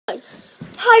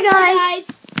Hi guys.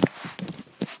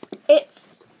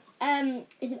 It's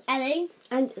Ellie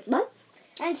and Isabel.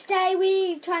 and today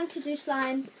we're trying to do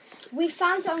slime. We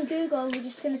found it on Google. We're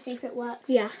just going to see if it works.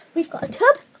 Yeah. We've got a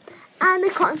tub and a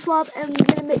cotton swab and we're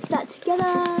going to mix that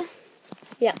together.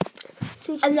 Yeah.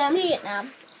 So you can see it now.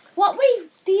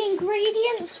 The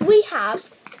ingredients we have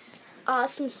are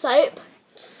some soap,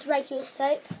 just regular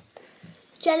soap,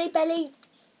 Jelly Belly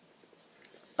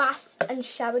bath and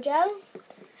shower gel,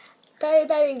 Berry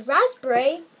Berry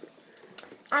raspberry,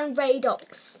 and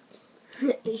Radox.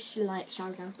 It's like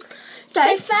shower gel.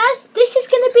 So first, this is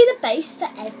going to be the base for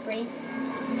every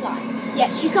slime.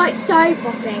 Yeah, she's like so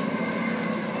bossy.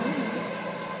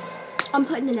 I'm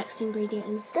putting the next ingredient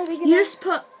in. So we're You gonna. just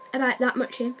put about that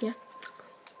much in, yeah.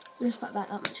 Just put about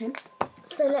that much in.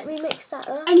 So let me mix that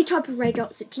up. Any type of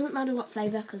Radox, it doesn't matter what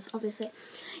flavour, because obviously,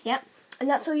 yep. And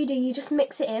that's all you do. You just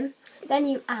mix it in, then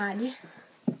you add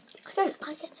soap.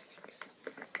 I get to mix.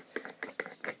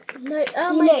 No,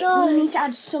 oh my god! You need to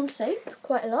add some soap,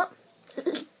 quite a lot.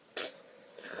 And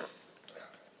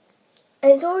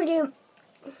it's already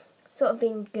sort of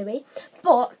being gooey,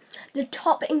 but the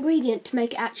top ingredient to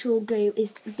make actual goo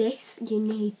is this. You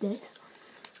need this.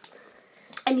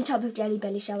 Any type of Jelly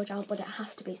Belly shower gel, but it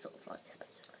has to be sort of like this,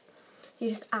 basically. You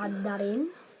just add that in,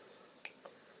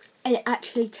 and it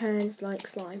actually turns like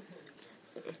slime.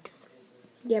 It doesn't.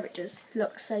 Yeah, it does.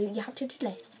 Look, so you have to do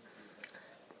this.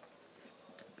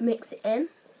 Mix it in.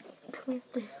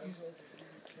 Put this in.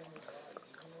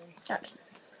 Add.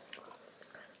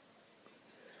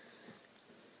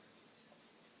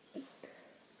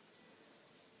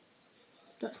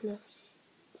 That's enough.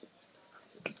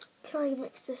 Can I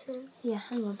mix this in? Yeah,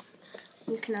 hang on.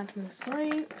 You can add more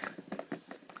soap.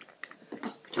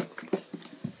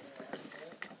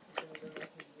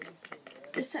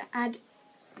 Just add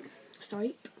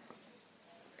soap.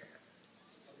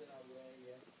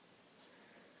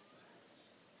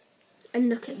 And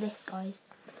look at this, guys.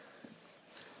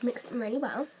 Mix it really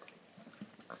well.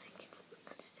 I think it's.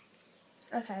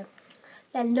 Okay.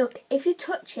 Then look, if you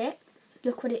touch it,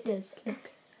 look what it does.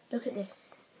 Look at this.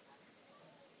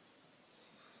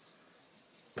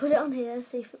 Put it on here,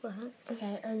 see if it works.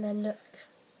 Okay, and then look.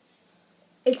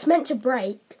 It's meant to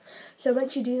break. So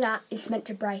once you do that, it's meant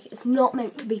to break. It's not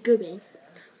meant to be gooey.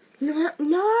 No!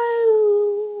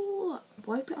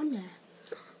 Wipe it on there.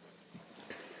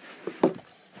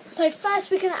 So first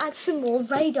we're going to add some more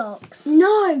Radox.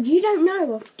 No, you don't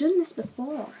know. I've done this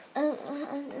before.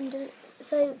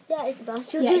 So yeah, Isabel,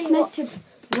 you're Yeah, doing it's meant what? to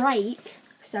break.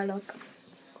 So look.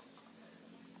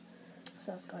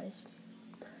 So guys.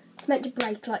 It's meant to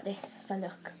break like this. So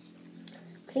look.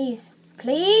 Please.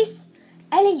 Please.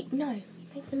 Ellie, no. You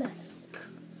make the mess.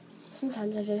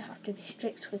 Sometimes I do have to be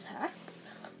strict with her.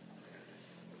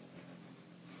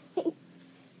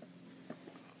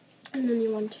 And then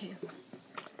you want to.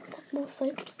 More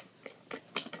soap.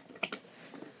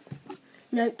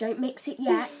 No, don't mix it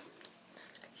yet.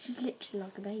 She's literally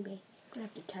like a baby. I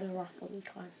have to tell her off all the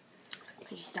time.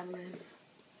 Because she's having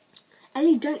a...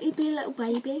 Ellie, don't you be a little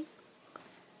baby.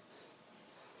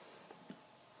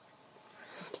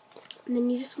 And then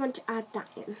you just want to add that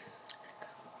in.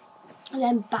 And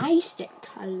then basically,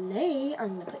 I'm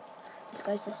going to put this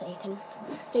goes so you can...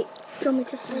 Do you want me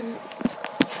to film it?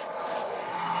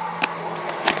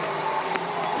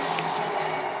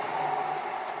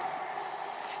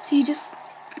 So you just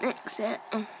mix it.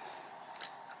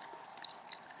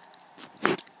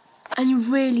 And you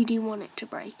really do want it to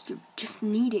break. You just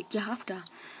need it. You have to.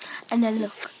 And then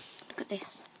look. Look at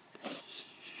this.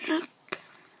 Look.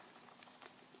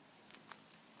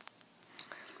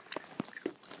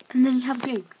 And then you have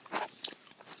glue.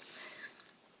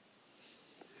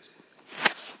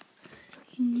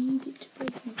 You need it to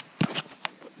break.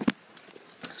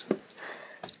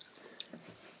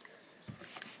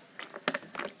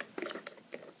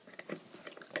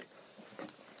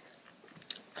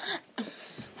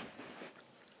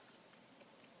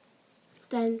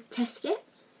 Then test it.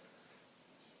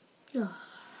 Oh.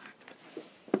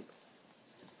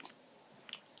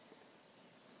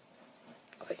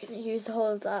 We're going to use the whole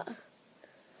of that.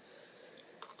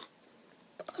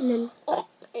 And then, Oh,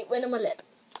 it went on my lip.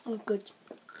 oh good.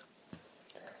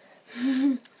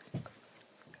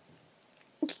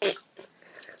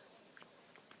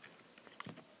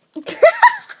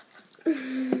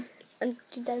 And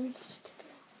you damaged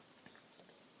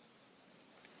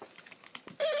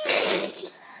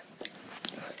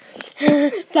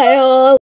it. Fail.